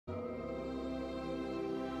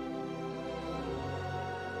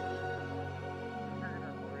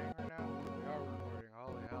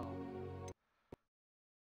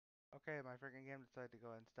okay, my freaking game decided to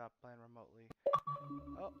go and stop playing remotely.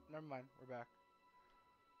 Oh, never mind. We're back.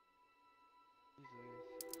 Jeez.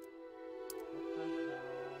 What the hell?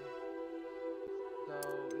 So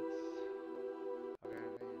it's okay. I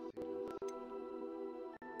need to see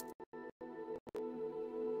this.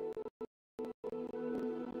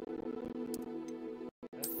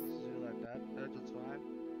 Let's just do like that. That's just fine.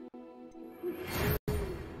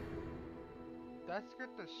 That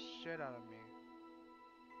scared the shit out of me.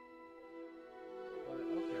 But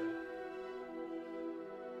okay.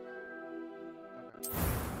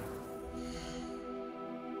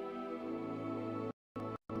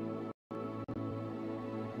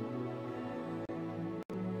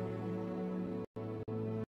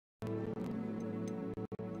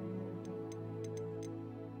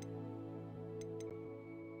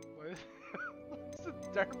 What is what's the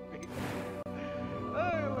dirt base?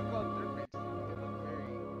 Oh, look all dirt bases. They look very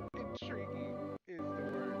intriguing. Is the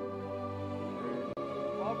word.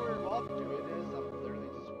 While I'm doing this, I'm literally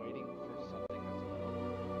just waiting for something that's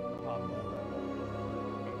gonna pop up.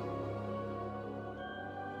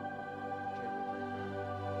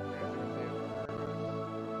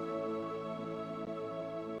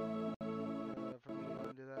 For me to go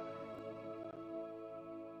and do that.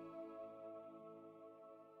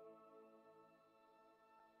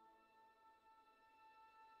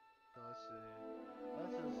 So let's see.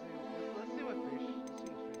 Let's see what fish. Let's see what faces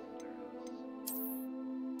there is.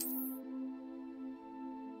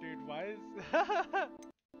 Dude, why is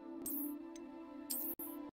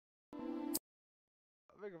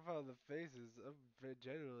I'm making fun of the faces? I'm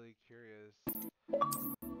genuinely curious.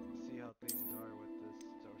 See how things are with this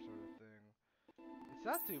sort of thing. It's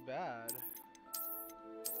not too bad.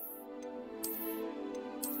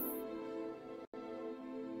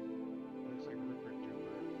 Looks like Rupert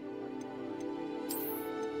Jumper.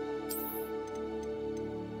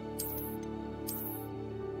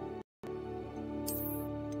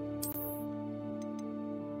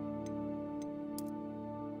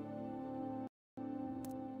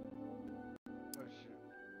 Oh shit.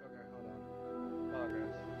 Okay, hold on. Oh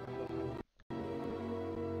guys.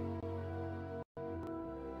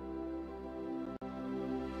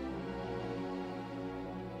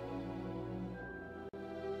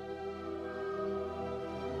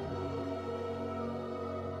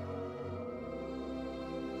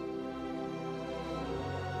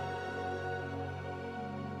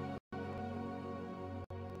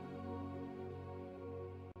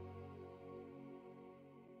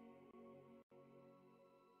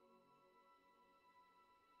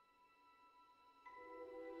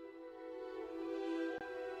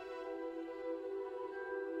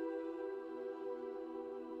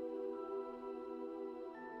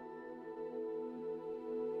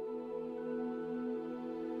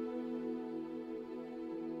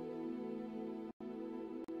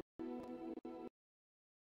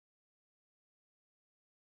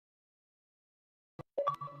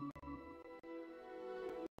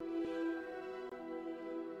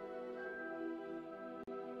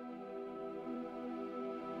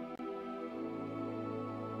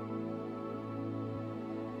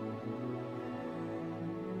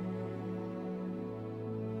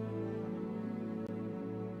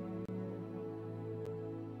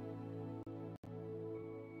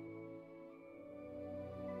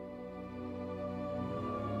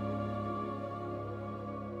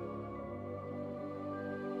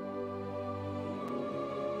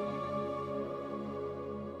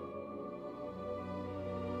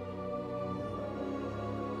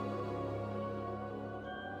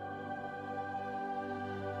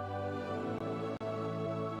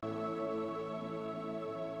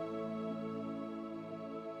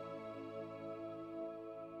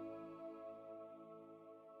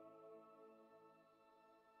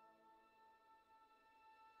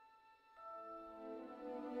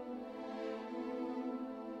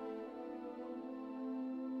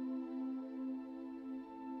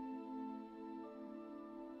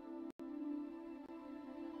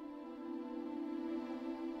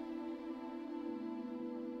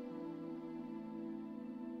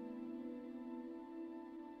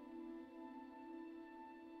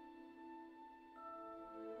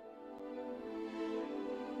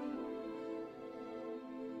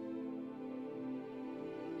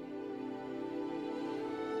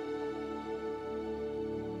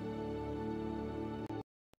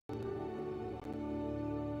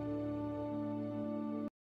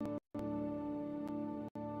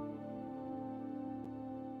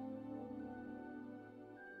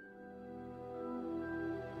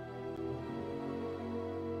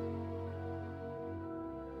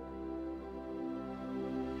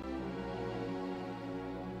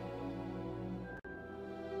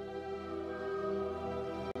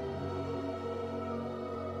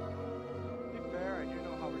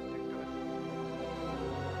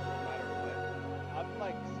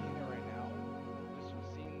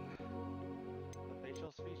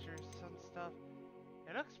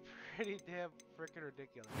 pretty damn freaking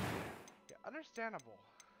ridiculous. Yeah, understandable.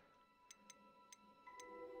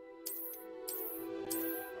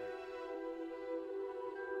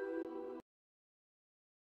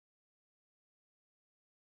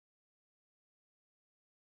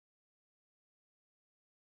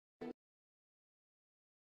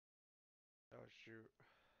 Oh shoot.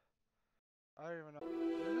 I don't even know.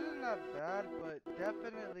 This isn't that bad, but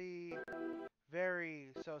definitely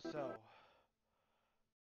very so-so.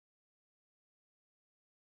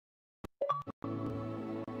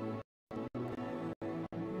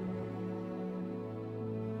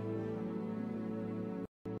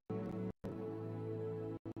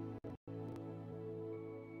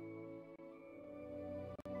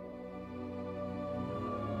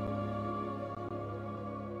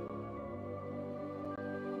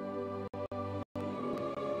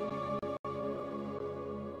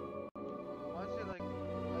 Honestly, like,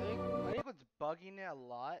 I think what's bugging it a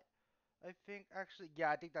lot. I think actually,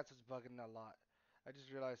 yeah, I think that's what's bugging it a lot. I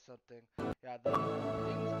just realized something. Yeah, the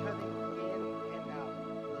things cutting in and out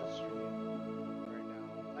the stream right now.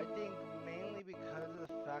 I think mainly because of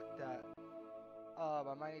the fact that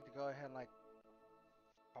I might need to go ahead and like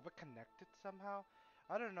probably connect it somehow.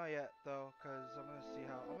 I don't know yet though, cause I'm gonna see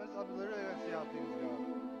how I'm literally gonna see how things go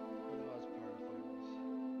for the most part of things.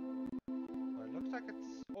 But it looks like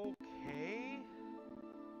it's okay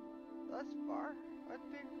thus far. I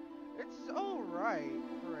think it's alright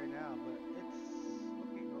for right now, but it's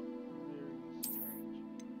looking very strange.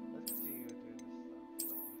 Let's continue doing this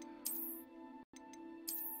stuff.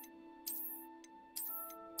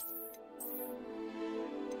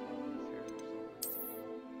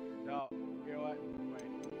 No, you know what? Wait.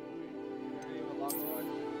 You're gonna leave a longer one?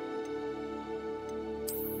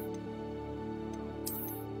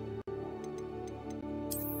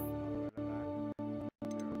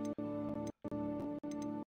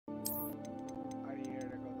 I need here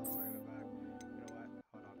to go all the way in the back. You know what?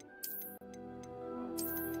 Hold on.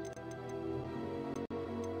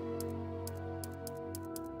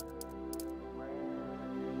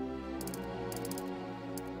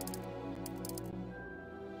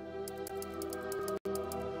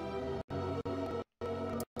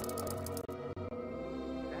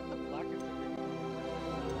 That's the blackest thing.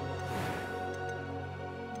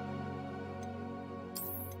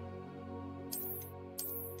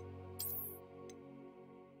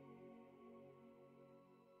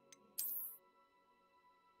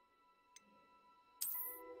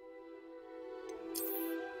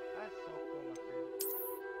 That's so cool looking.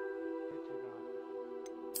 Did you not?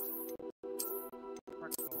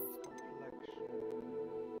 Freckles, complexion.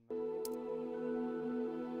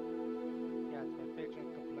 Yeah, it's my facial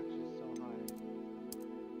complexion is so high.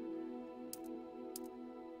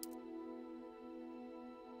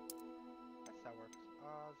 That's how it works.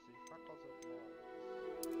 Let's see. Freckles of Mars.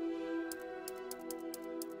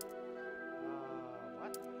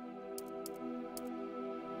 What?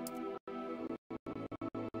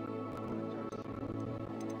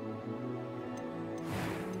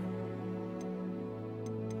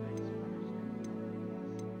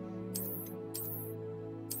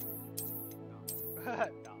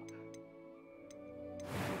 No.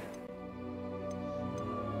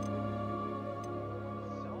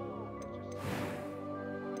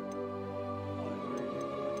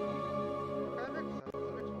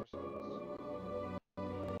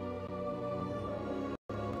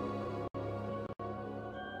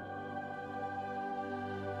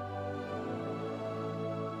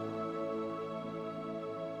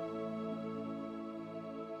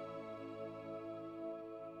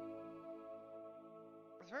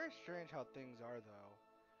 It's very strange how things are though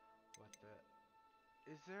with it.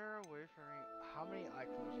 Is there a way for me? How many eye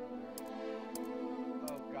colors are there?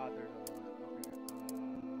 Oh god, there's a lot. Okay.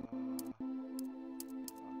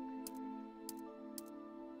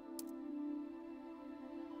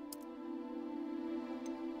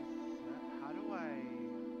 How do I?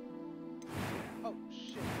 Oh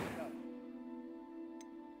shit! No.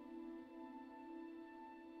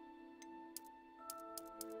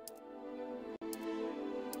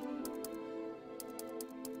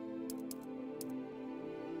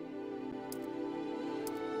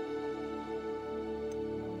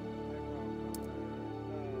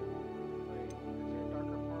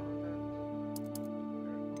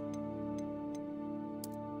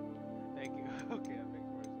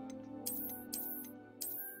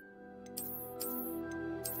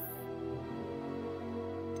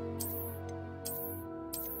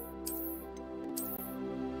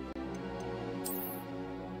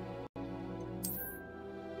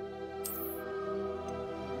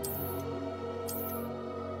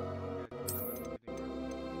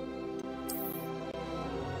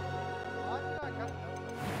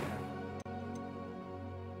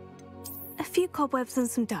 few cobwebs and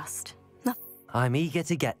some dust. No. I'm eager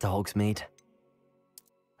to get to Hogsmeade.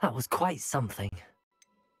 That was quite something.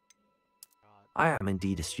 I am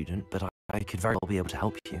indeed a student, but I could very well be able to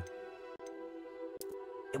help you.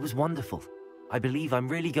 It was wonderful. I believe I'm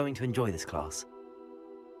really going to enjoy this class.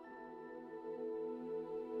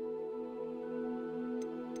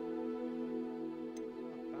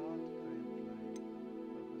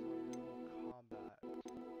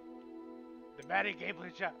 Dramatic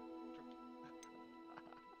gameplay chat.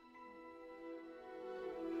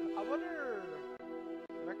 I wonder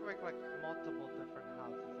if I can make like multiple different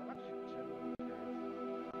houses. I'm actually genuinely curious.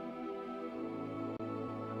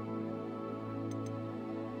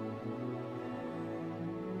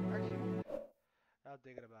 Actually, now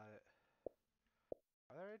thinking about it,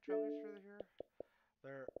 are there any trailers for here?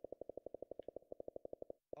 They're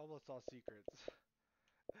almost all secrets.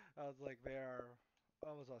 I was like, they are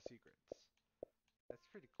almost all secrets. That's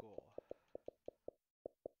pretty cool.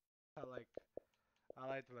 I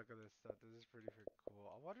like to look at this stuff. This is pretty freaking cool.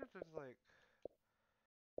 I wonder if there's like,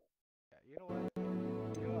 yeah, you know what?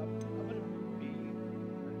 I'm gonna be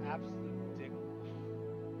an absolute dick.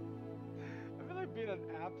 I feel like being an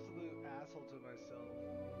absolute asshole to myself.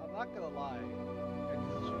 I'm not gonna lie and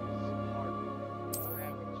just choose hard mode. I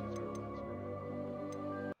am gonna choose hard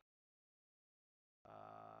mode.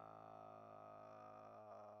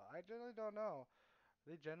 I generally don't know. Are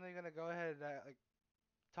they generally gonna go ahead and like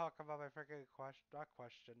talk about my freaking question, not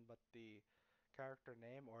question, but the character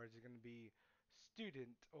name, or is it gonna be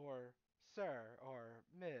student or sir or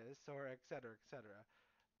miss or etc etc?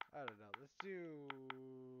 I don't know. Let's do.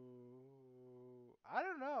 I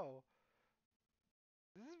don't know.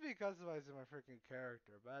 This is me customizing my freaking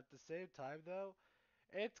character, but at the same time though,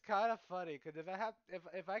 it's kind of funny because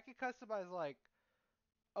if I could customize like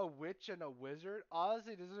a witch and a wizard,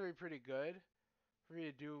 honestly, this is gonna be pretty good for me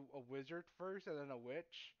to do a wizard first and then a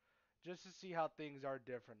witch, just to see how things are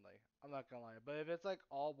differently. I'm not gonna lie, but if it's like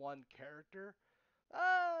all one character,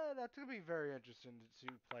 that's gonna be very interesting to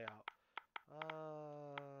play out.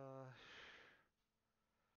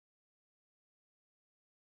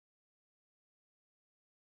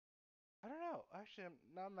 I don't know. Actually,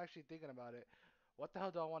 now I'm actually thinking about it. What the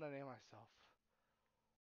hell do I want to name myself?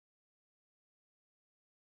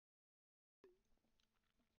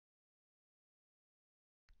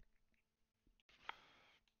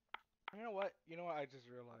 You know what? You know what? I just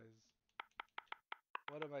realized.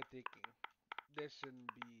 What am I thinking? This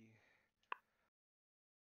shouldn't be.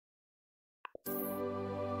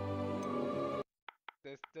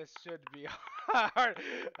 This should be hard.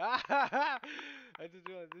 I just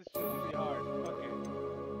realized this should be hard. Okay.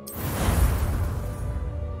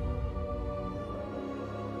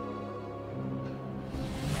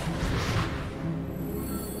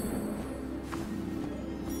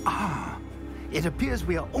 Ah, it appears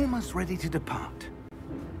we are almost ready to depart.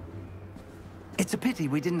 It's a pity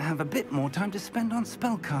we didn't have a bit more time to spend on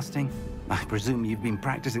spellcasting. I presume you've been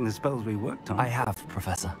practicing the spells we worked on. I have,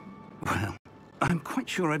 Professor. Well, I'm quite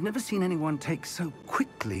sure I've never seen anyone take so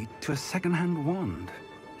quickly to a second-hand wand.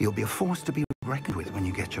 You'll be a force to be reckoned with when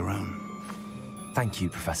you get your own. Thank you,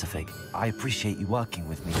 Professor Fig. I appreciate you working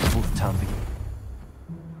with me before the term begins.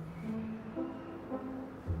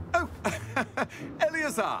 Oh,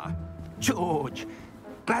 Eleazar! George!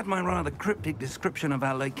 Glad my rather cryptic description of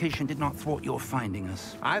our location did not thwart your finding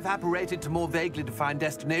us. I've apparated to more vaguely defined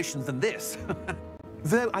destinations than this.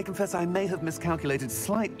 Though I confess I may have miscalculated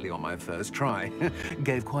slightly on my first try.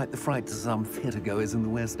 Gave quite the fright to some theatregoers in the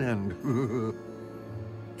West End.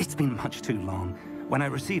 It's been much too long. When I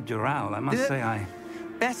received your owl, I must say I...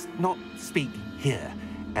 Best not speak here,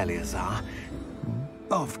 Eleazar.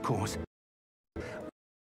 Of course.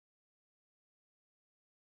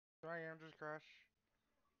 Sorry, I'm just crash.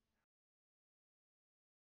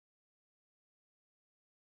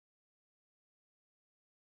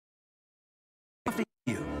 After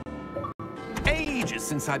you. Ages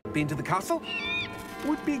since I've been to the castle.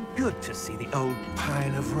 Would be good to see the old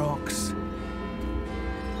pile of rocks.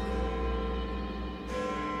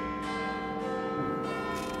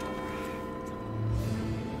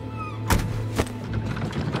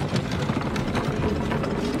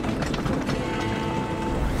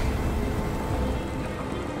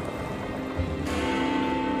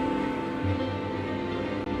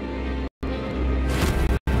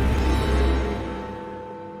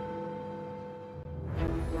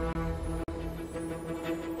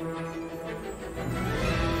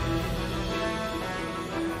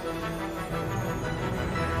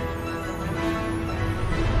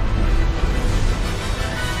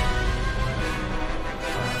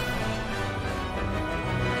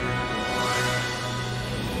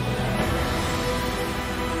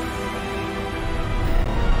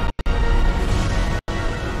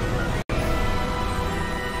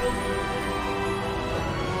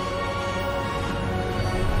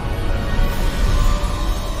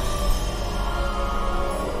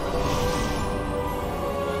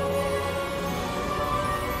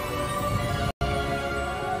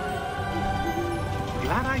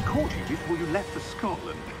 left for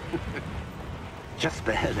Scotland. Just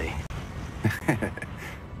barely.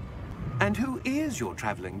 And who is your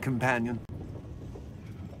traveling companion?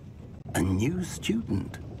 A new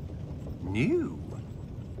student. New?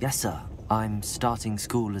 Yes, sir. I'm starting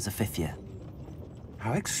school as a 5th year.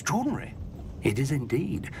 How extraordinary. It is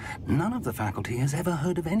indeed. None of the faculty has ever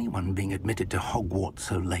heard of anyone being admitted to Hogwarts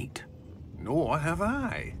so late. Nor have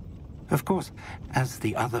I. Of course, as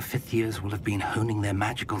the other 5th years will have been honing their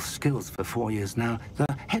magical skills for 4 years now, the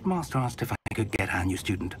headmaster asked if I could get our new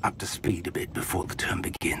student up to speed a bit before the term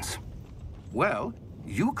begins. Well,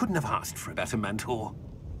 you couldn't have asked for a better mentor.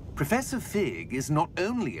 Professor Fig is not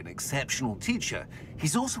only an exceptional teacher,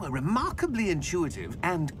 he's also a remarkably intuitive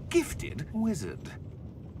and gifted wizard.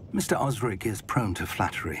 Mr. Osric is prone to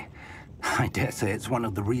flattery. I dare say it's one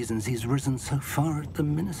of the reasons he's risen so far at the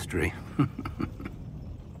Ministry.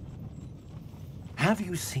 Have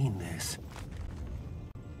you seen this?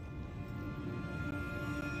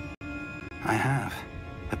 I have.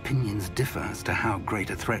 Opinions differ as to how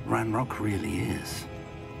great a threat Ranrock really is.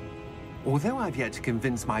 Although I've yet to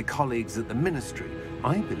convince my colleagues at the Ministry,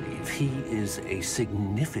 I believe he is a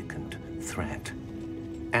significant threat.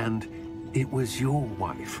 And it was your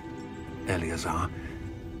wife, Eleazar,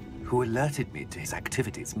 who alerted me to his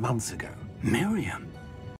activities months ago. Miriam?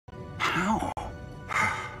 How?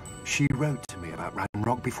 She wrote to me about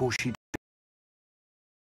Ranrock before she...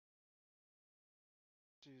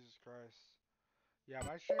 Jesus Christ. Yeah,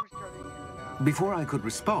 my stream's turning in and out. Before I could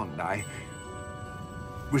respond, I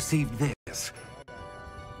received this.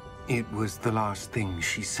 It was the last thing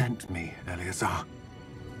she sent me, Eleazar.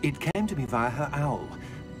 It came to me via her owl,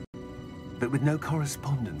 but with no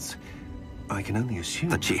correspondence. I can only assume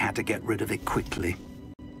that she had to get rid of it quickly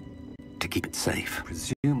to keep it safe.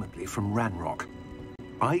 Presumably from Ranrock.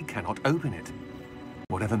 I cannot open it.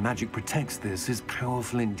 Whatever magic protects this is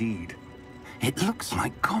powerful indeed. It looks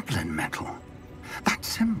like goblin metal. That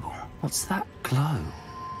symbol. What's that glow?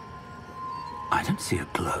 I don't see a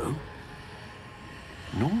glow.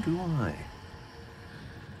 Nor do I.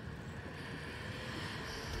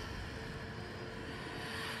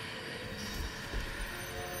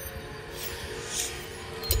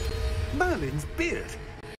 Merlin's beard.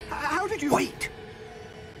 How did you... Wait!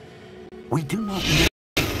 We do not know.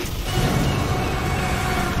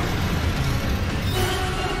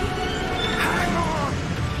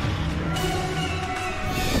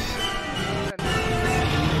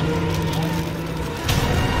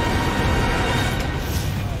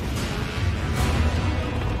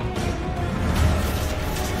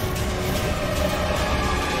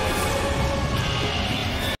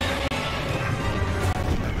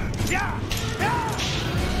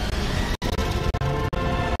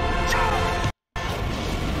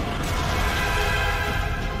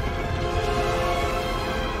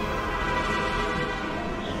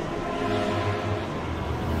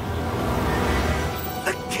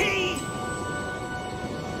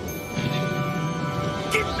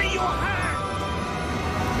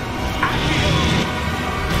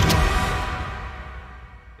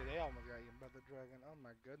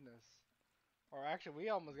 Actually, we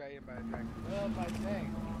almost got eaten by a dragon. Well, my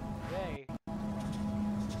thing. They.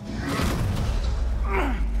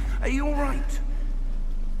 Are you alright?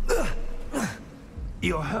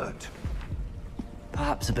 You're hurt.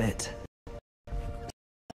 Perhaps a bit.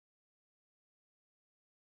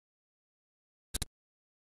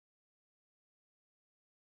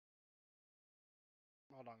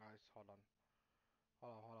 Hold on, guys. Hold on.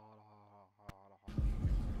 Hold on.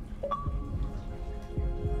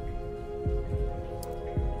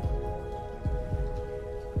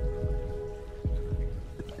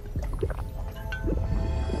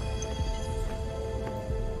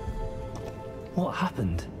 What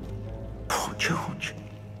happened? Poor George.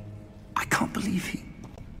 I can't believe he...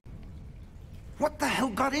 What the hell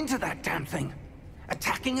got into that damn thing?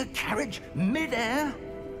 Attacking a carriage mid-air?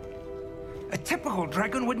 A typical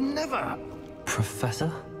dragon would never...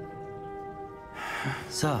 Professor?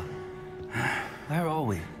 Sir, where are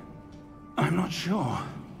we? I'm not sure.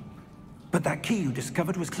 But that key you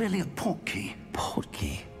discovered was clearly a port key. Port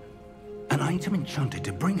key? An item enchanted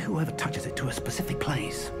to bring whoever touches it to a specific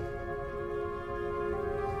place.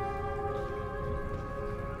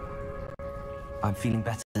 I'm feeling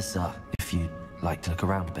better, sir, if you'd like to look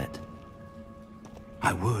around a bit.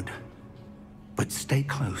 I would. But stay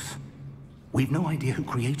close. We've no idea who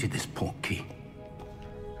created this port key.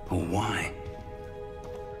 Or why.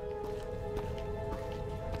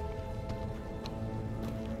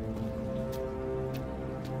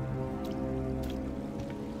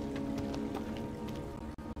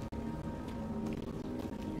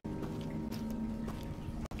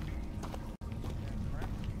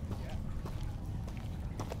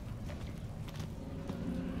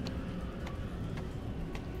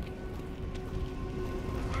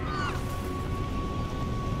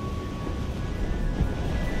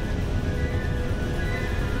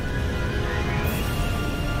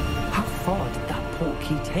 far did that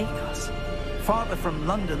portkey take us? Farther from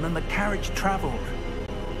London than the carriage travelled.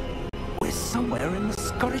 We're somewhere in the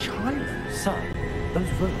Scottish Highlands. Sir,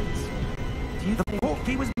 those ruins. Do you The think...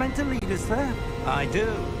 portkey was meant to lead us there? I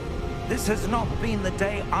do. This has not been the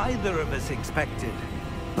day either of us expected.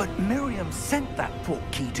 But Miriam sent that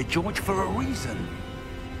portkey to George for a reason.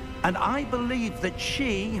 And I believe that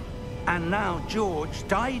she, and now George,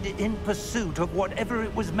 died in pursuit of whatever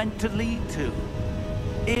it was meant to lead to.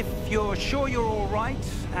 If you're sure you're all right,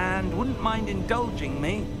 and wouldn't mind indulging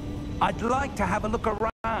me, I'd like to have a look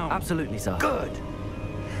around. Absolutely, sir. Good.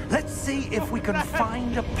 Let's see if we can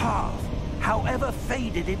find a path, however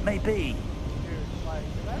faded it may be.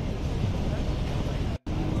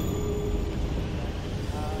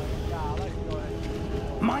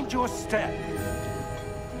 Mind your step.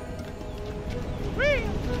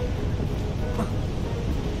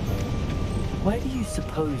 Where do you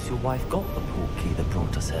suppose your wife got the portkey that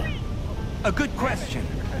brought us here? A good question.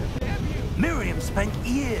 Miriam spent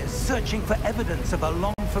years searching for evidence of a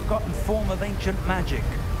long-forgotten form of ancient magic.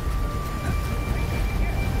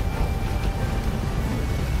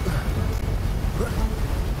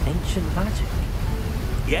 Ancient magic?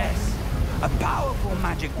 Yes, a powerful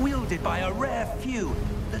magic wielded by a rare few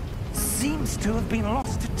that seems to have been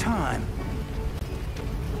lost to time.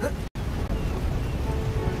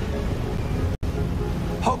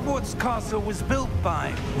 Hogwarts Castle was built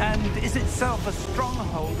by, and is itself a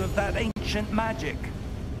stronghold of that ancient magic.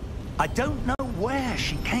 I don't know where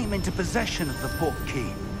she came into possession of the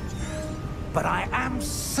portkey, but I am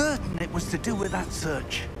certain it was to do with that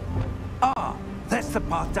search. Ah, there's the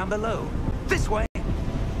path down below. This way.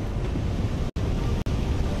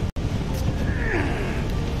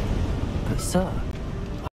 But sir,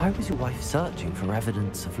 why was your wife searching for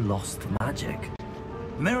evidence of lost magic?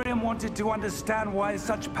 Miriam wanted to understand why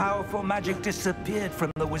such powerful magic disappeared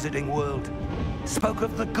from the wizarding world. Spoke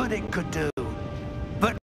of the good it could do.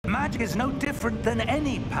 But magic is no different than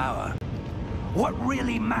any power. What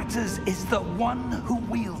really matters is the one who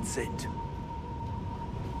wields it.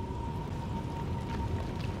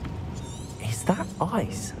 Is that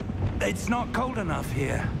ice? It's not cold enough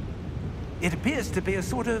here. It appears to be a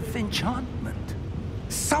sort of enchantment.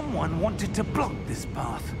 Someone wanted to block this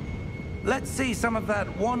path. Let's see some of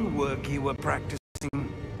that wand work you were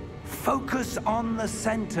practicing. Focus on the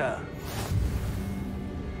center.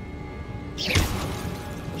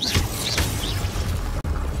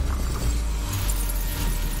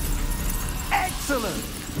 Excellent!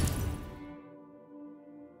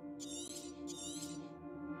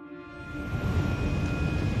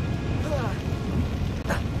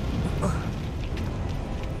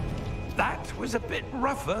 That was a bit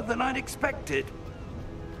rougher than I'd expected.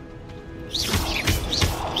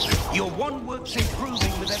 Your wand work's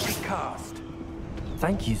improving with every cast.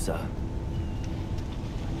 Thank you, sir.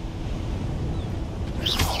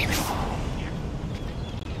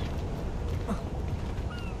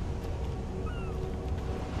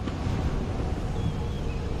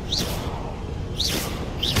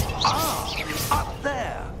 Ah! Up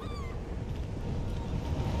there!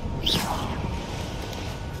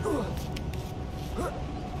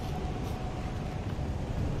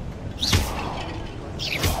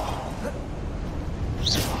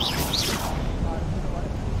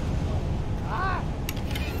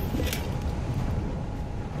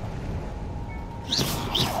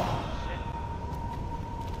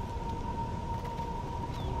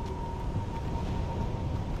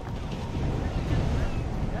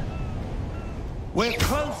 We're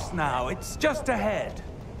close now. It's just ahead.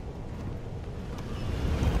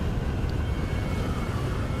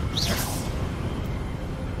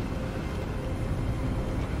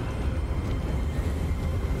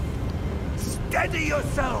 Steady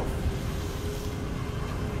yourself!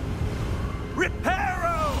 Reparo!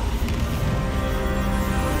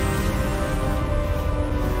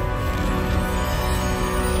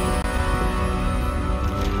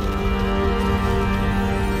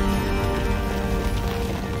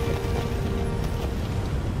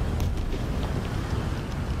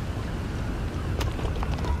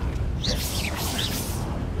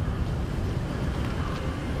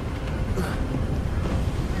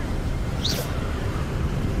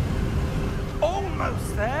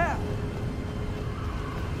 Almost there.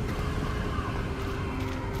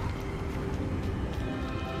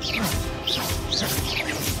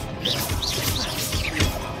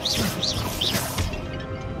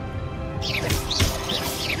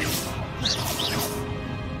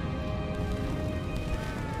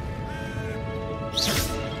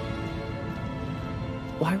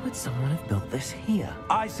 Why would someone have built this here?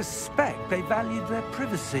 I suspect they valued their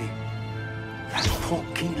privacy. That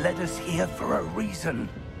portkey led us here for a reason.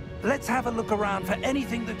 Let's have a look around for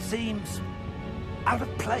anything that seems out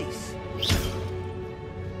of place.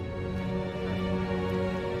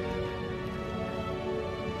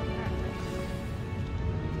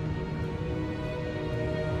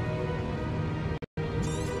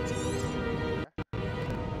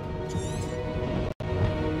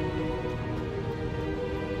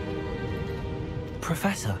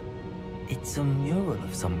 Professor, it's a mural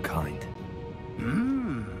of some kind.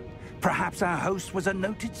 Perhaps our host was a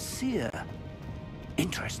noted seer.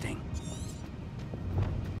 Interesting.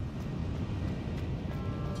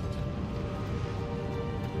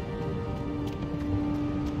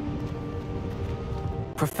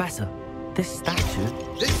 Professor, this statue...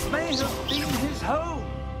 This may have been his home.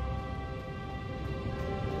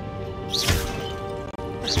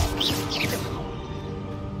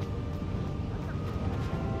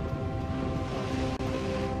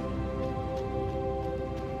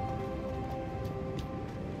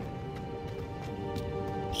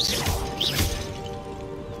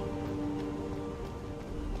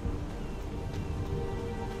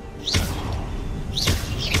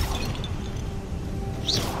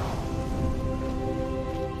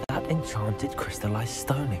 Enchanted crystallized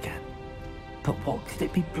stone again. But what could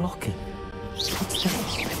it be blocking? What's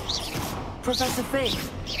this? Professor Fig!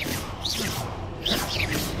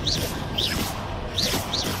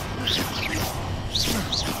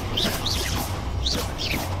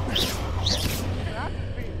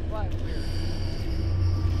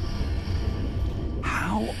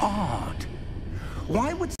 How odd.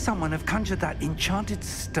 Why would someone have conjured that enchanted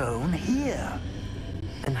stone here?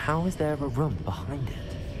 And how is there a room behind it?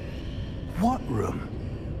 What room?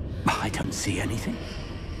 I don't see anything.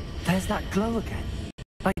 There's that glow again.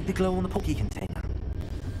 Like the glow on the portkey container.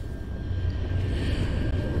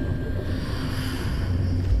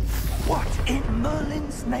 What in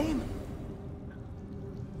Merlin's name?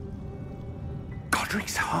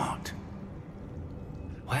 Godric's heart.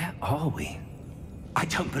 Where are we? I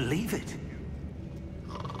don't believe it.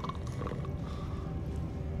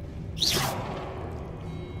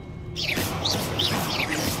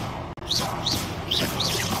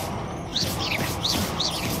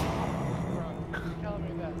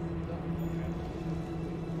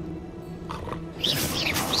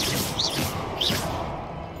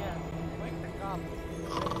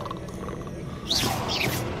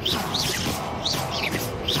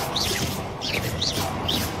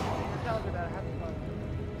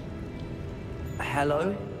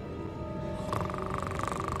 Hello?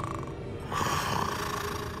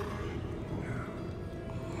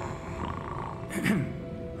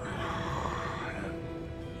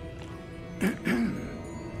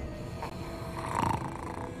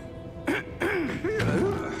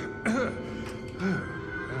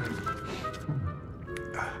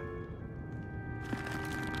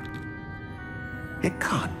 It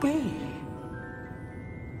can't be.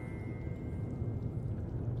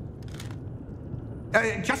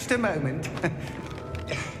 Just a moment.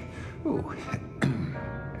 Ooh.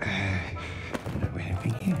 Where are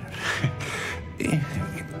we here?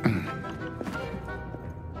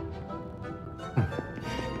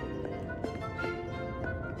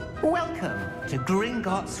 Welcome to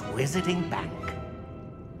Gringotts Wizarding Bank.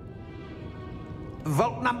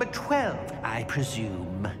 Vault number 12, I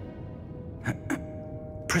presume.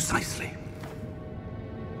 Precisely.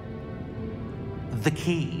 The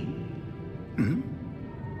key?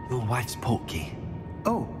 Your wife's portkey.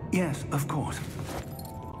 Oh, yes, of course.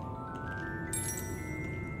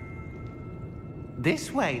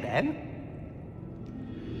 This way, then.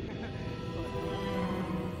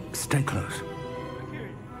 Stay close.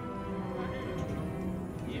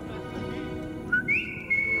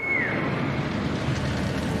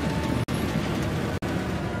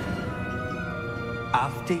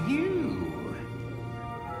 After you.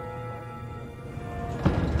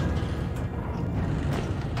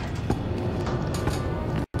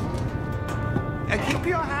 Keep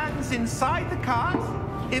your hands inside the cart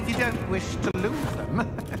if you don't wish to lose them.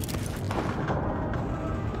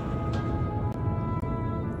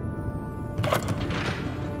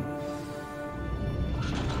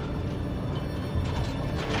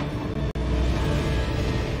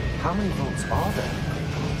 How many vaults are there?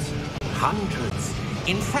 Hundreds.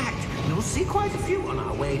 In fact, you'll see quite a few on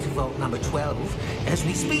our way to vault number 12. As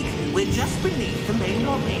we speak, we're just beneath the main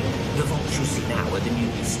lobby. The vaults you see now are the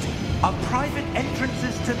newest. Are private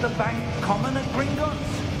entrances to the bank common at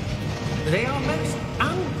Gringotts? They are most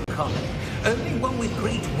uncommon. Only one with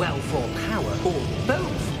great wealth or power, or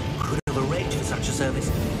both, could have arranged for such a service.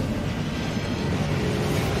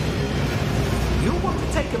 You'll want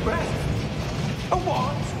to take a breath.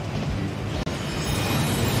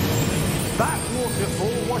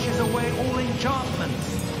 away all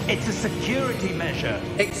enchantments. It's a security measure.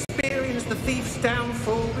 Experienced the thief's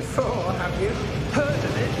downfall before, have you? Heard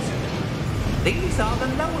of it? These are the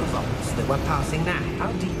lower vaults that we're passing now.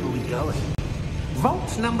 How deep are we going?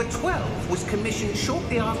 Vault number 12 was commissioned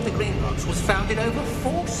shortly after Gringotts was founded over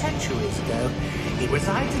 4 centuries ago. It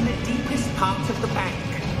resides in the deepest part of the bank.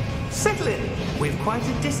 Settle in. We've quite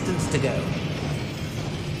a distance to go.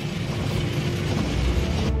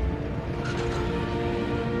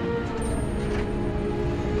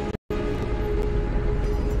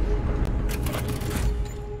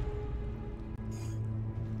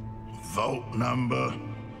 Vault number?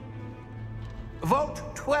 Vault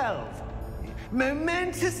 12.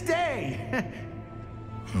 Momentous day.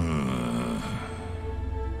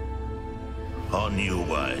 On your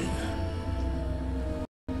way.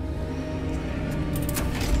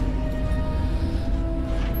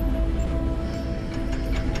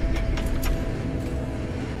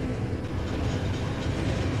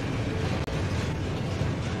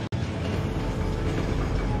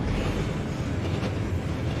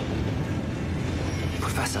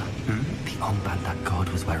 Professor, the armband that guard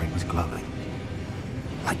was wearing was glowing.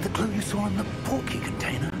 Like the glow you saw in the porky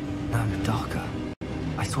container? No, darker.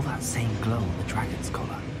 I saw that same glow on the dragon's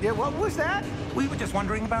collar. Yeah, what was that? We were just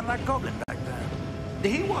wondering about that goblin back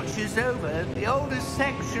there. He watches over the oldest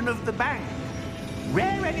section of the bank.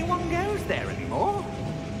 Rare anyone goes there anymore.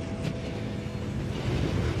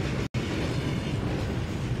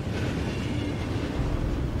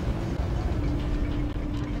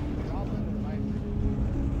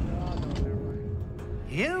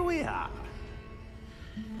 Here we are.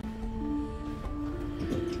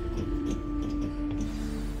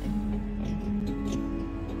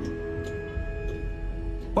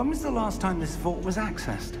 When was the last time this vault was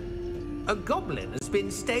accessed? A goblin has been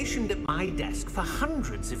stationed at my desk for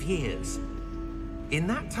hundreds of years. In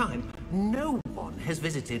that time, no one has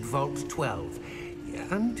visited Vault 12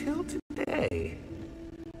 until today.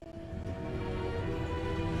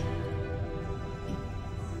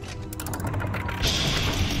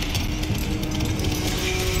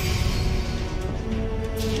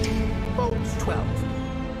 Vault 12.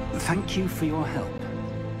 Thank you for your help.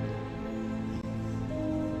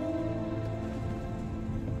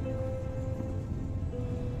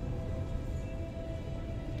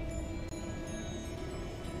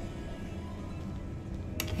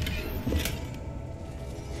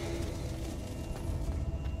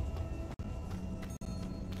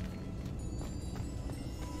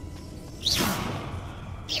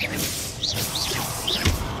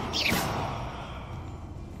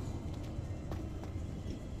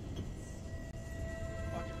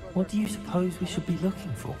 What do you suppose we should be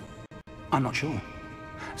looking for? I'm not sure.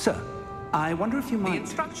 Sir, I wonder if you The might...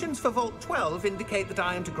 instructions for Vault 12 indicate that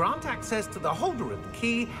I am to grant access to the holder of the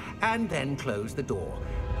key and then close the door.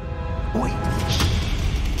 Wait!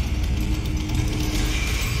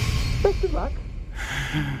 Best of luck.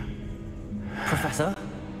 Professor?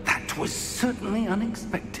 That was certainly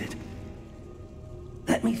unexpected.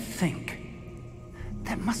 Let me think.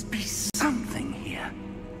 There must be something here.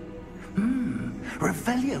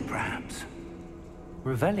 Revelio, perhaps.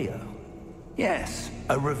 Revelio? Yes,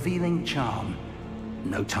 a revealing charm.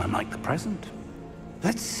 No time like the present.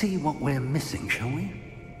 Let's see what we're missing, shall we?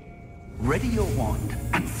 Ready your wand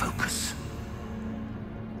and focus.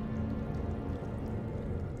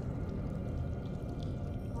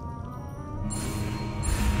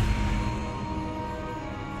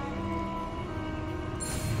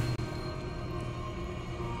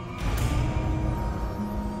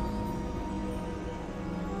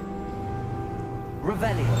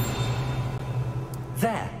 Revelio.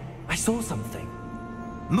 There, I saw something.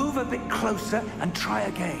 Move a bit closer and try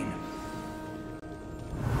again.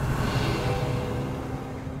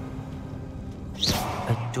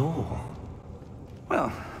 A door.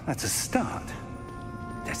 Well, that's a start.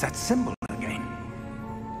 There's that symbol again.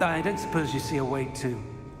 I don't suppose you see a way to...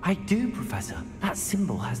 I do, Professor. That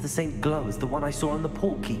symbol has the same glow as the one I saw in the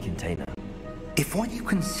port key container. If what you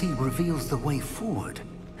can see reveals the way forward,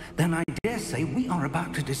 then I dare say we are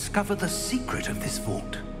about to discover the secret of this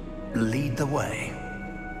vault. Lead the way.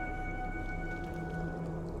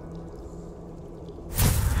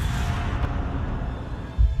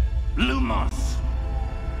 Lumos!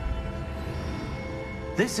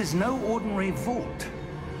 This is no ordinary vault.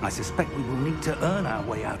 I suspect we will need to earn our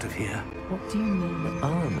way out of here. What do you mean,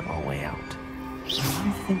 earn our way out? Do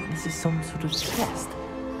you think this is some sort of test?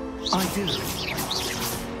 I do.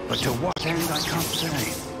 But to what end, I can't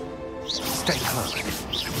say. Stay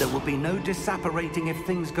close. There will be no disapparating if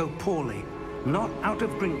things go poorly. Not out of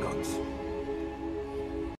Gringotts.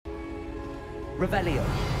 Revelio.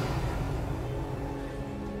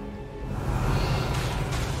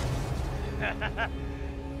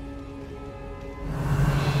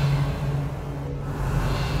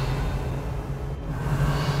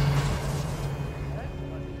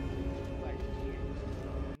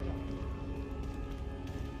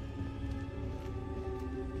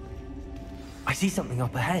 I see something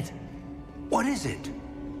up ahead. What is it?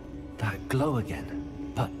 That glow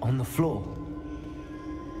again, but on the floor.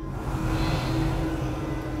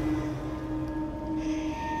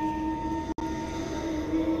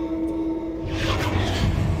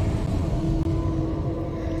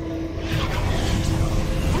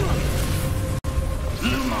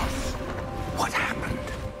 Lumos! What happened?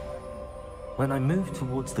 When I moved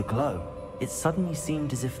towards the glow, it suddenly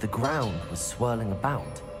seemed as if the ground was swirling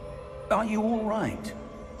about. Are you all right?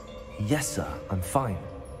 Yes, sir, I'm fine.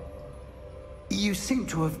 You seem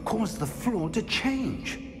to have caused the floor to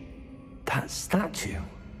change. That statue.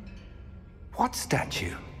 What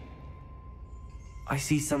statue? I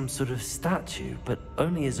see some sort of statue, but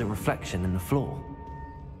only as a reflection in the floor.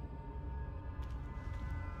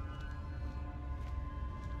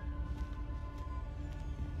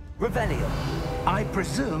 Revelio. I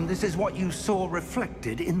presume this is what you saw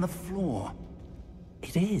reflected in the floor.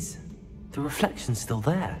 It is. The reflection's still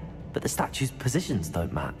there, but the statue's positions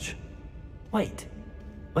don't match. Wait.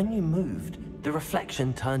 When you moved, the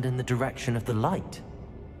reflection turned in the direction of the light.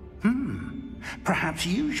 Perhaps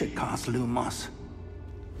you should cast Lumos.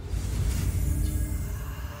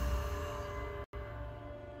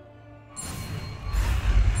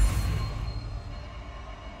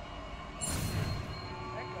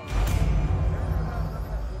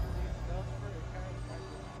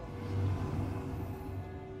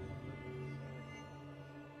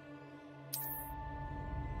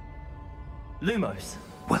 Lumos.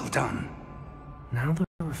 Well done. Now the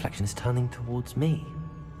reflection is turning towards me.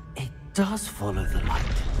 It does follow the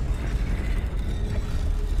light.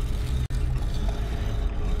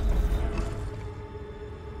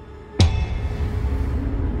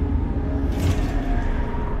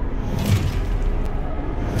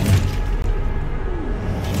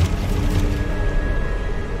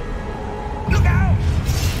 Look out!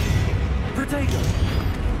 Protego!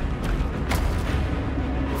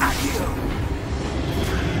 Accio!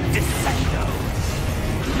 Descendo!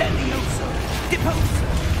 Levioso! Deposo!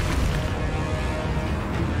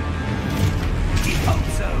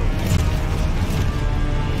 Deposo!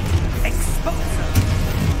 Exposo!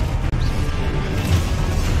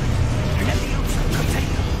 Levioso!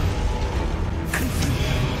 Container!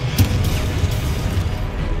 Confuso!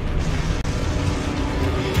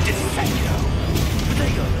 Descendo!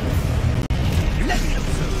 Protego!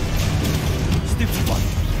 Levioso! Stupid one!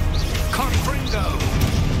 Confringo!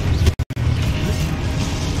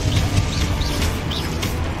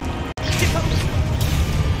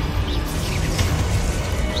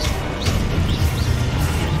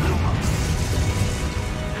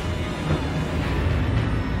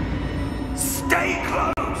 Stay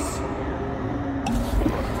close!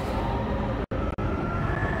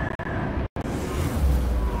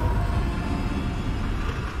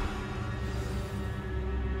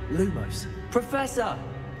 Lumos. Professor!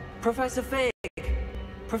 Professor Fig!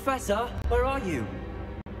 Professor, where are you?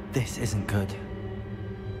 This isn't good.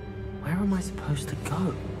 Where am I supposed to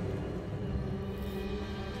go?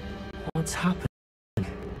 What's happened?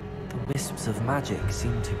 The wisps of magic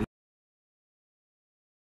seem to be...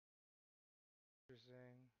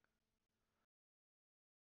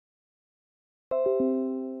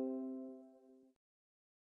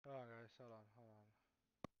 Hold on, guys. Hold on.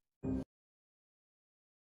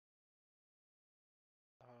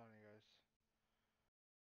 Hold on, you guys.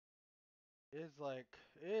 It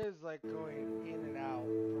is like going in and out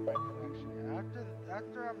for my connection.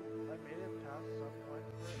 After I made it past some point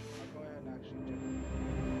for it, I'll go ahead and actually do it.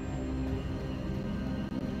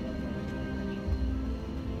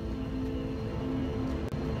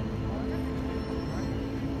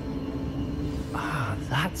 Ah,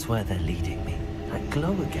 that's where they're leading me. That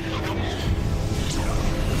glow again.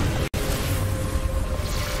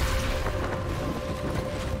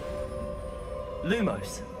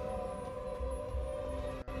 Lumos.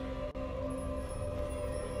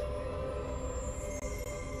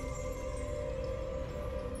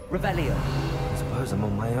 Revelio. I suppose I'm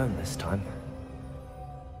on my own this time.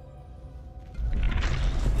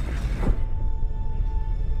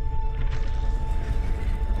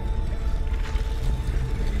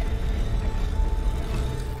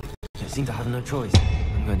 I seem to have no choice.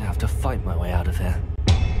 I'm going to have to fight my way out of here.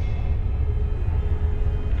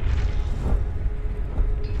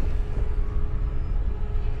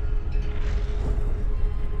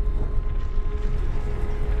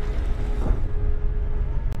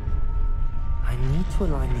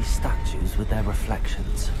 behind these statues with their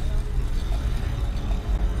reflections.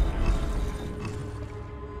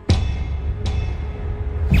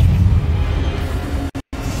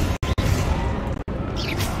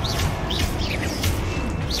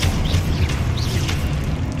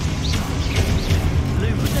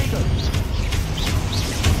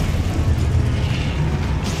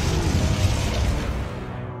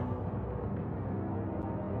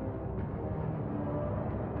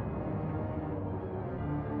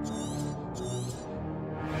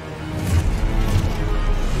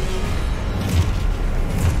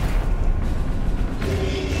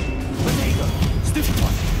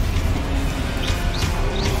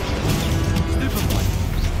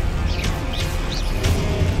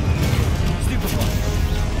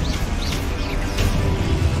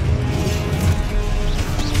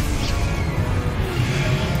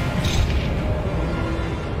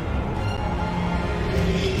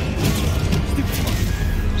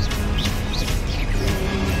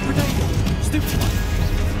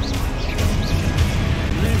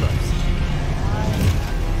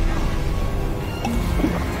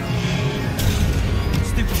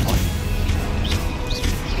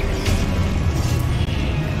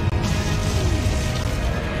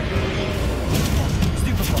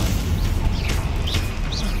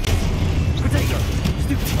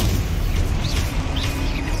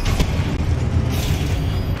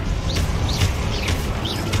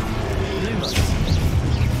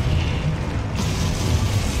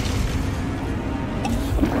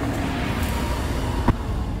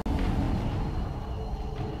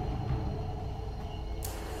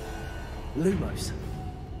 Lumos.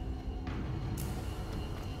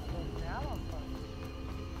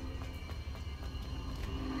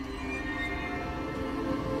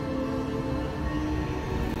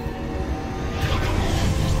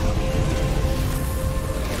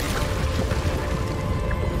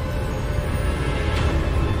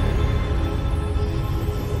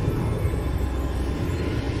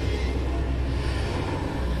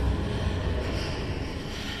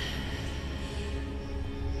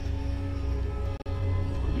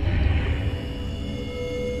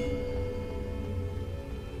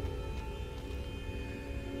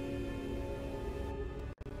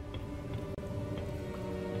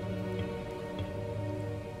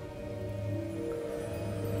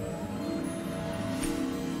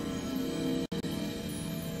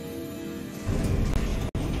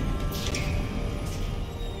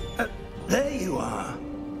 There you are.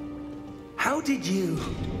 How did you...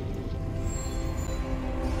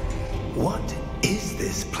 What is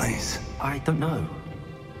this place? I don't know.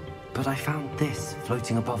 But I found this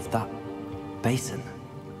floating above that basin.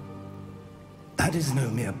 That is no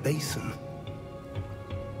mere basin.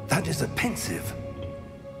 That is a pensive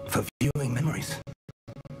for viewing memories.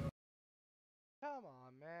 Come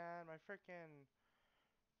on, man. My freaking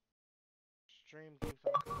stream keeps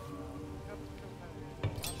on coming out.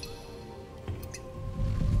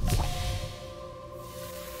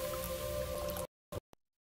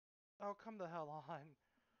 Oh, come the hell on.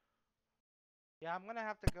 Yeah, I'm gonna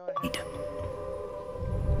have to go ahead.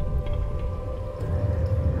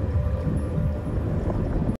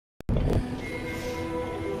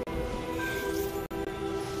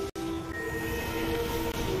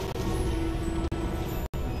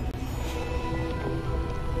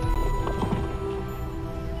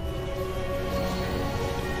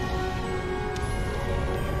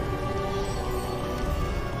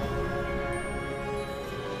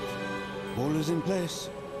 All is in place.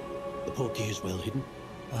 The portkey is well hidden.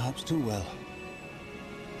 Perhaps too well.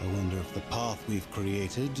 I wonder if the path we've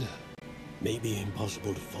created... May be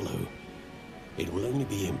impossible to follow. It will only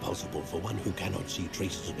be impossible for one who cannot see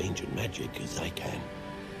traces of ancient magic as I can.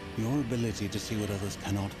 Your ability to see what others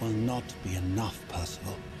cannot will not be enough,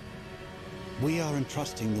 Percival. We are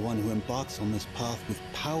entrusting the one who embarks on this path with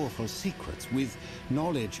powerful secrets, with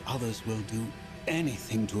knowledge others will do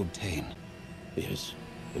anything to obtain. Yes,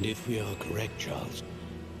 and if we are correct, Charles,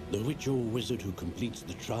 the witch or wizard who completes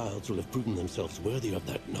the trials will have proven themselves worthy of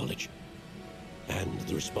that knowledge, and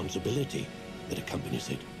the responsibility that accompanies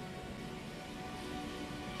it.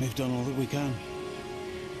 We've done all that we can.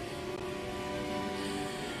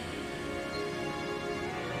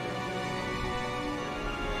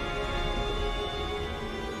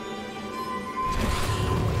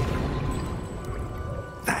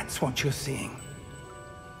 That's what you're seeing.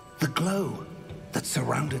 The glow that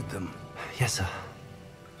surrounded them. Yes, sir.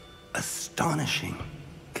 Astonishing.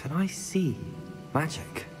 Can I see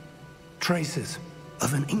magic? Traces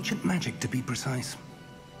of an ancient magic, to be precise.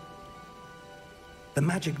 The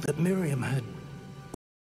magic that Miriam had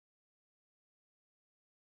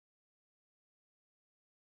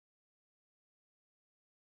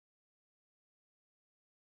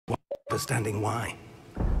understanding why.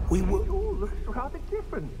 We were... It all looks rather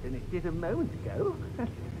different than it did a moment ago.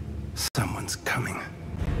 Someone's coming.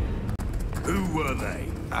 Who were they?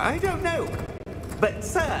 I don't know. But,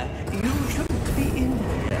 sir, you shouldn't be in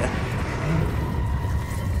here.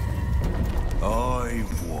 I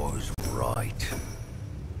was right.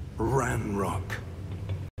 Ranrock.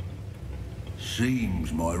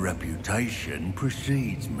 Seems my reputation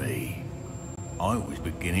precedes me. I was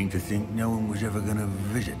beginning to think no one was ever going to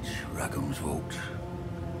visit Rackham's vault.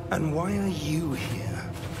 And why are you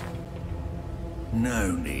here?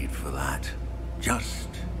 No need for that. Just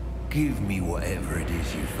give me whatever it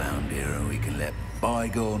is you found here and we can let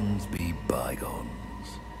bygones be bygones.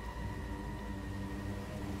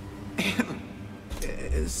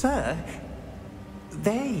 Sir,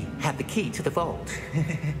 they have the key to the vault.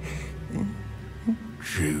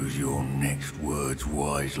 Choose your next words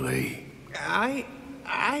wisely. I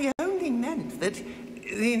only meant that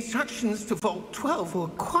the instructions to Vault 12 were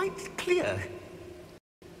quite clear.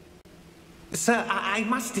 Sir, I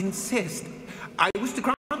must insist. I was to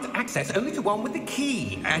grant access only to one with the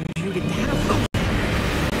key, and you didn't have them.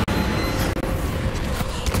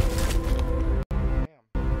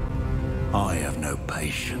 I have no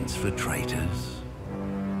patience for traitors.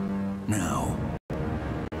 Now,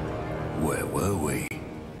 where were we?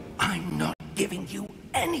 I'm not giving you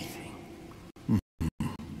anything.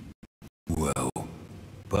 Well,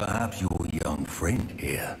 perhaps your young friend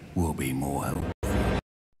here will be more helpful.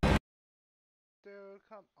 Dude,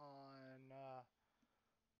 come on.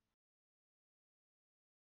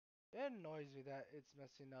 It annoys me that it's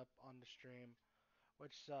messing up on the stream,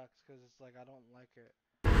 which sucks because it's like I don't like it.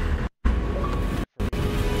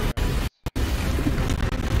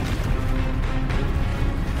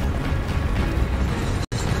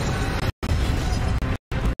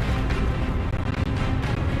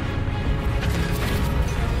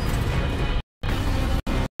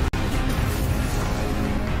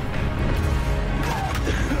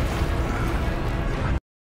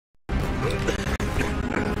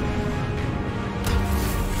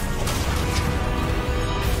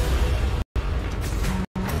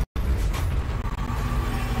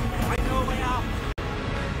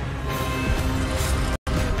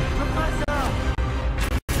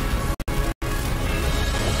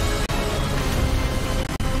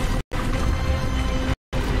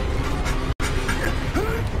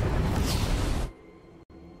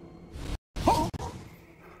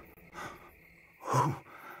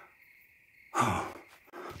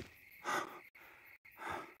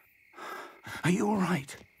 Are you all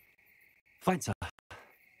right? Fine, sir.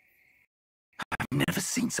 I've never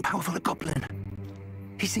seen so powerful a goblin.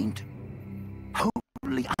 He seemed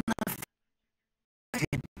wholly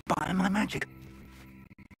unaffected by my magic.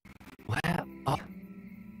 Where are...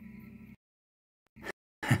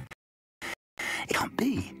 It can't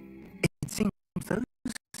be. It seems those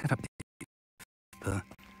set up the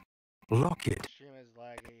locket Stream is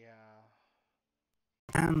laggy, yeah.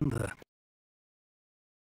 and the...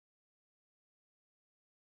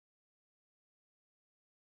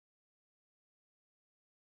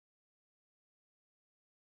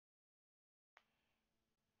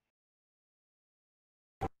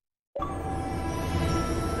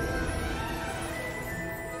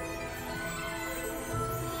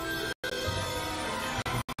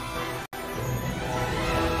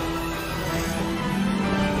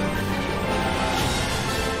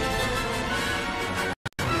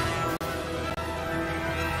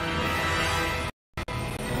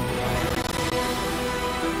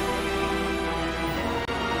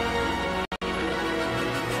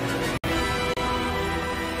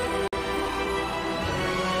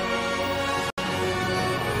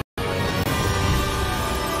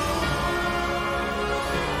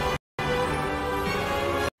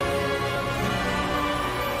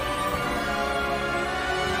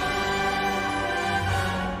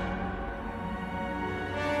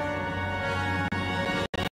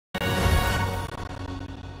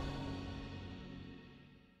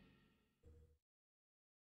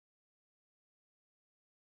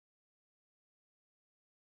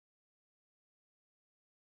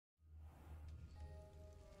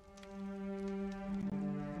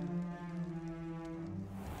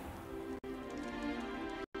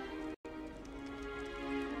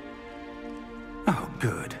 Oh,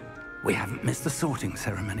 good. We haven't missed the sorting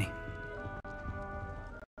ceremony.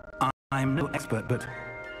 I'm no expert, but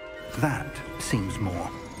that seems more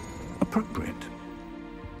appropriate.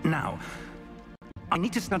 Now, I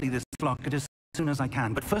need to study this locket as soon as I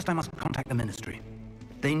can, but first I must contact the Ministry.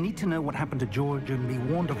 They need to know what happened to George and be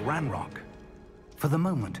warned of Ranrock. For the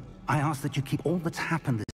moment, I ask that you keep all that's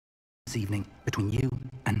happened this evening between you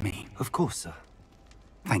and me. Of course, sir.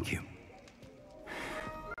 Thank you.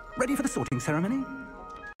 Ready for the sorting ceremony?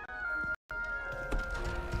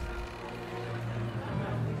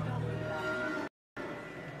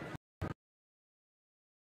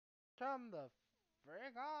 Come the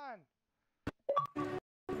frig on!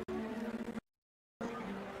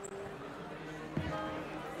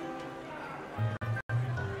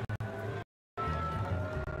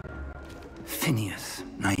 Phineas,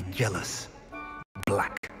 Nigellus,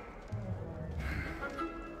 Black.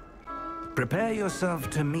 Prepare yourself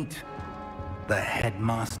to meet the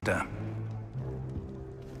headmaster.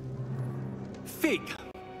 Fig,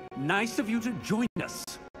 nice of you to join us.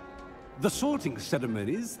 The sorting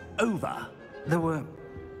ceremony's over. There were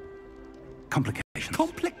complications.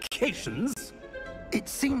 Complications? It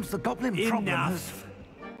seems the goblin problem has... Enough.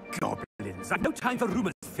 Goblins. I've no time for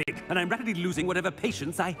rumors, Fig, and I'm rapidly losing whatever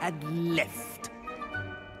patience I had left.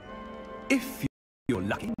 If you're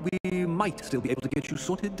lucky, we might still be able to get you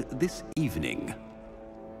sorted this evening.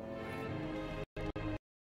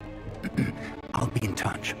 I'll be in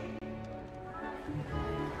touch.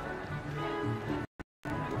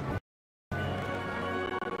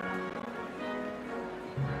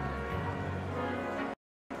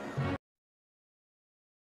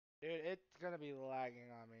 Dude, it's gonna be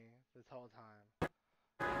lagging on me this whole time.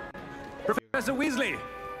 Professor Weasley,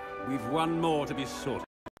 we've one more to be sorted.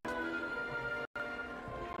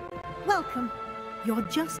 Welcome. You're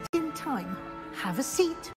just in time. Have a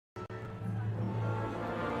seat.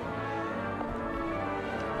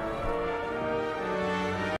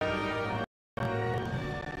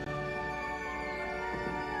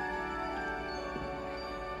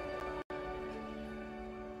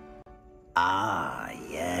 Ah,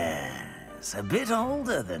 yes. A bit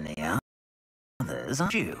older than the others,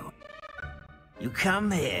 aren't you? You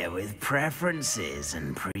come here with preferences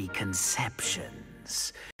and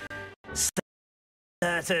preconceptions.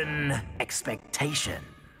 Certain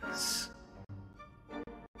expectations.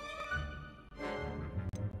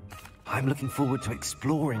 I'm looking forward to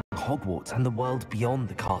exploring Hogwarts and the world beyond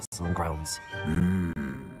the castle and grounds.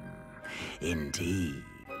 Indeed.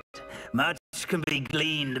 Much can be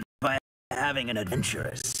gleaned by having an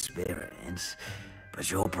adventurous spirit, but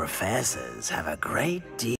your professors have a great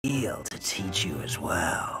deal to teach you as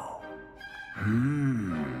well.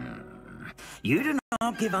 You do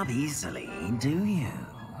not give up easily, do you?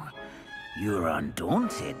 You're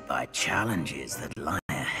undaunted by challenges that lie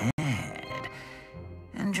ahead,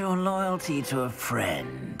 and your loyalty to a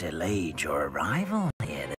friend delayed your arrival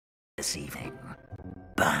here this evening.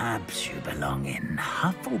 Perhaps you belong in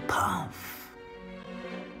Hufflepuff.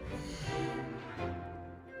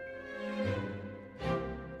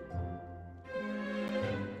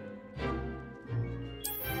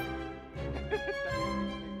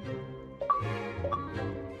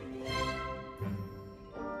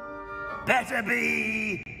 Better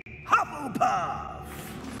be Hufflepuff!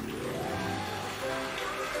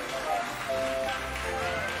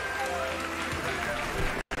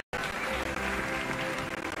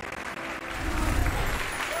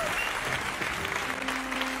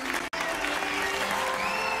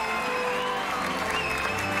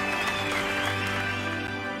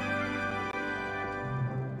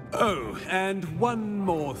 Oh, and one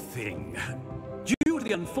more thing. Due to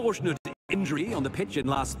the unfortunate injury on the pitch in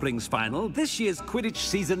last spring's final, this year's Quidditch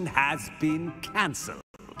season has been cancelled.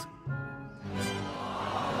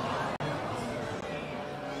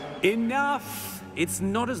 Enough! It's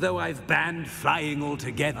not as though I've banned flying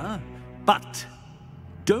altogether, but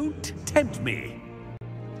don't tempt me.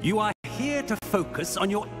 You are here to focus on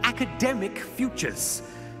your academic futures.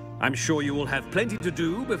 I'm sure you will have plenty to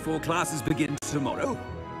do before classes begin tomorrow.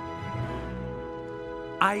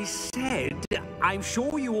 I said, I'm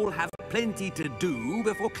sure you all have plenty to do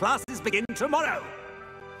before classes begin tomorrow.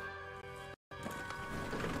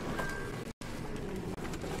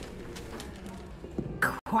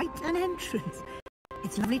 Quite an entrance.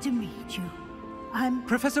 It's lovely to meet you. I'm...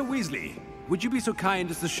 Professor Weasley, would you be so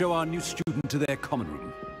kind as to show our new student to their common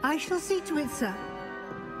room? I shall see to it, sir.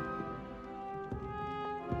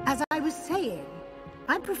 As I was saying,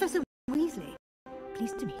 I'm Professor Weasley.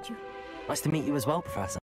 Pleased to meet you. Nice to meet you as well,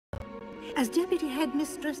 Professor. As Deputy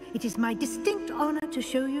Headmistress, it is my distinct honor to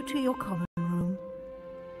show you to your common room.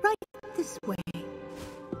 Right this way.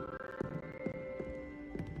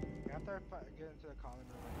 After I get into the common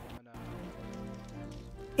room, I'm gonna...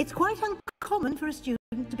 It's quite uncommon for a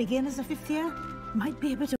student to begin as a fifth year. Might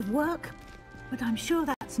be a bit of work, but I'm sure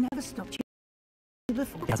that's never stopped you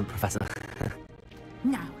before. It hasn't, Professor.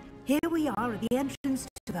 Now, here we are at the entrance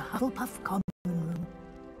to the Hufflepuff common room.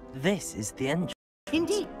 This is the entrance.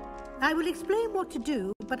 Indeed. I will explain what to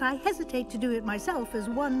do, but I hesitate to do it myself as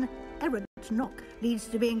one errant knock leads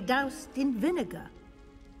to being doused in vinegar.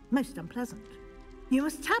 Most unpleasant. You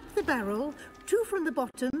must tap the barrel, 2 from the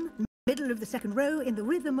bottom, middle of the second row, in the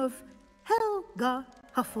rhythm of Helga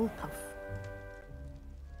Hufflepuff.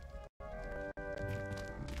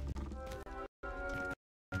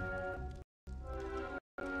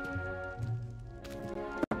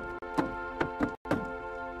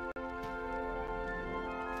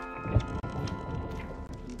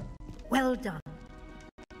 Well done.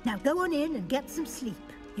 Now go on in and get some sleep.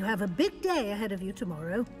 You have a big day ahead of you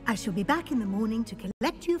tomorrow. I shall be back in the morning to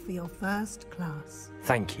collect you for your first class.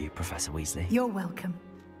 Thank you, Professor Weasley. You're welcome.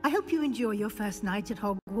 I hope you enjoy your first night at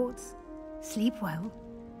Hogwarts. Sleep well.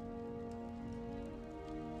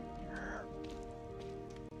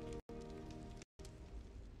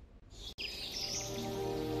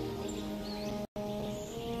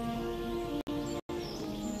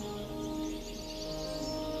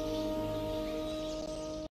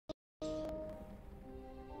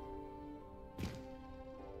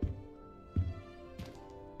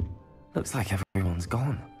 Looks like everyone's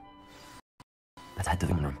gone. Let's head to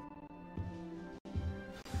the room.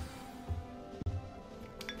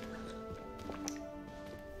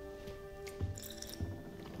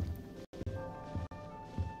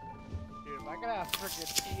 Dude, am I gonna have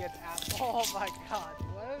freaking tea and apple? Oh my god,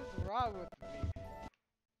 what is wrong with me?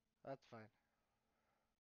 That's fine.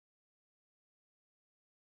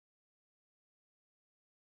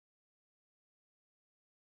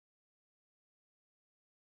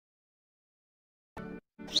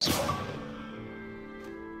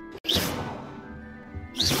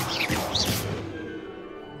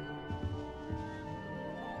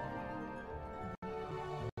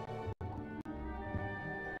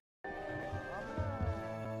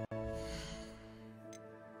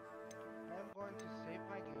 I'm going to save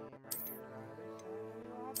my game right here, guys. So you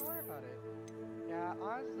don't have to worry about it. Yeah,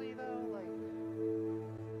 honestly though, like,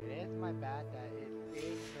 it is my bad that it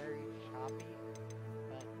is very choppy.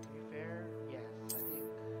 But to be fair, yes, I think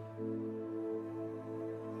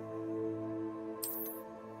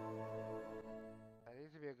that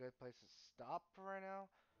needs to be a good place to stop for right now.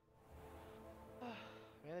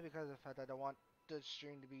 Mainly because of the fact that I don't want the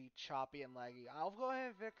stream to be choppy and laggy. I'll go ahead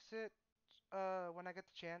and fix it when I get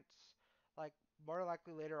the chance. Like more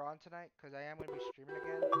likely later on tonight, because I am going to be streaming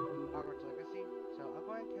again.